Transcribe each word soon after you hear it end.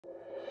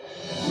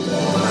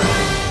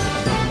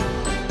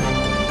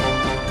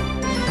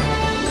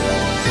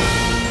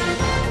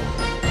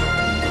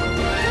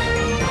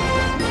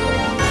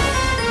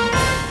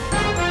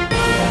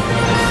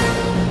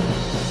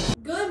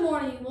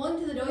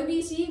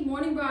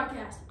morning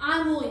broadcast.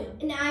 I'm William.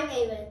 And I'm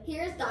Ava.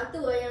 Here's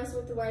Dr. Williams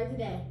with the word of the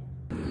day.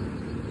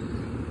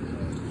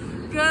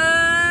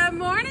 Good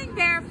morning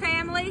there,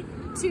 family.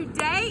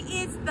 Today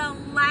is the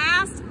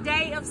last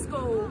day of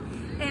school,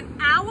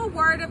 and our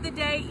word of the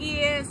day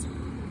is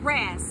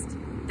rest.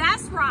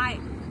 That's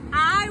right.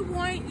 I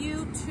want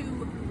you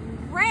to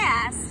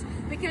rest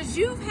because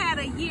you've had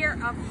a year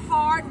of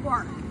hard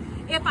work.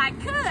 If I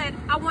could,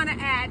 I want to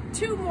add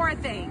two more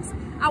things.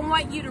 I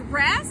want you to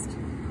rest,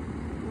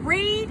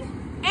 read,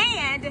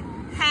 and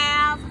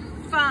have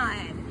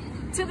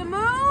fun. To the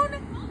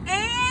moon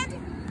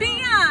and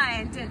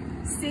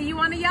beyond. See you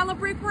on the yellow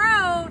brick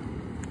road.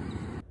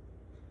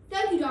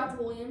 Thank you,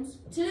 Dr. Williams.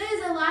 Today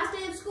is the last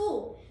day of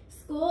school.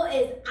 School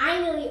is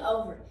finally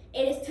over.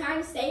 It is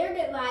time to say your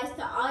goodbyes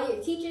to all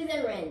your teachers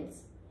and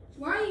friends.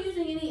 Why are you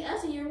using any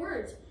S in your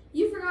words?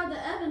 You forgot the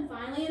F in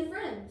finally and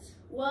friends.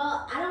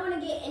 Well, I don't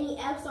want to get any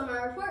F's on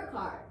my report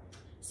card.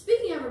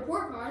 Speaking of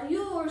report cards, you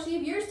will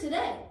receive yours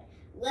today.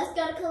 Let's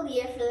go to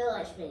Kalia for the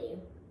lunch menu.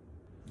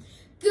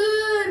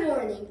 Good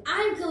morning,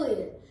 I'm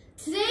Kalia.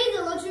 Today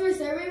the lunch we are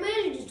serving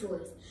manager's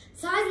choice.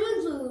 Sides will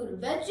include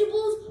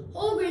vegetables,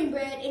 whole grain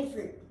bread, and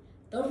fruit.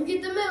 Don't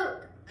forget the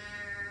milk.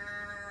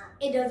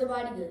 It does the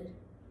body good.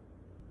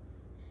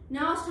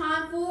 Now it's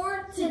time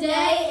for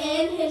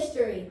Today in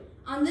History.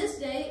 On this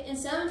day, in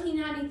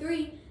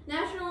 1793,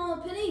 National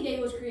Penny Day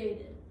was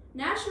created.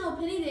 National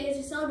Penny Day is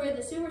to celebrate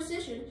the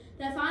superstition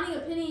that finding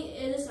a penny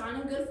is a sign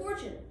of good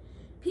fortune.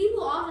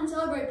 People often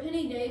celebrate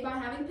Penny Day by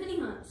having penny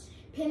hunts.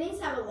 Pennies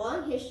have a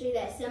long history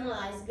that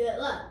symbolizes good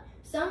luck.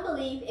 Some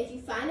believe if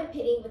you find a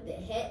penny with the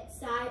head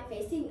side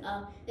facing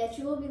up, that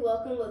you will be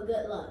welcomed with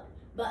good luck.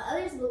 But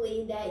others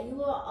believe that you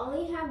will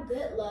only have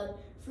good luck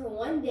for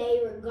one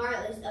day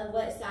regardless of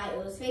what side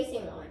it was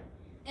facing on.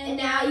 And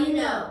now you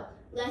know.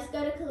 Let's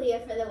go to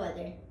Kalia for the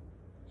weather.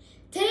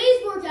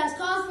 Today's forecast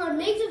calls for a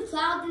mix of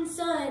clouds and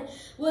sun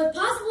with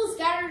possible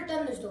scattered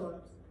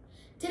thunderstorms.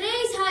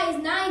 Today's high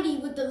is 90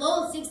 with the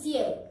low of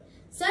 68.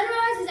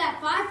 Sunrise is at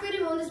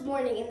 5:31 this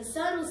morning and the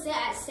sun will set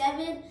at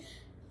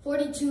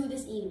 7:42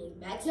 this evening.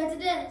 Back to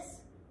this.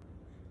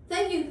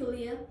 Thank you,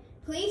 Kalia.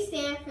 Please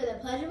stand for the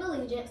Pledge of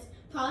Allegiance,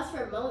 pause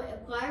for a moment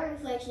of quiet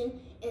reflection,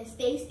 and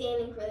stay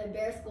standing for the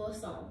Bear School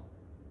song.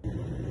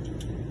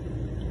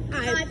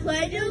 I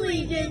pledge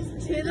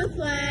allegiance to the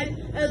flag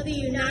of the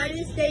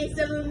United States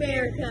of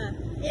America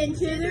and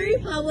to the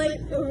republic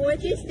for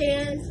which it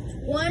stands,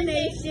 one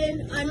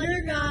nation,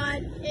 under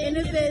God,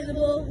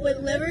 indivisible, with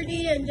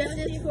liberty and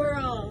justice for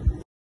all.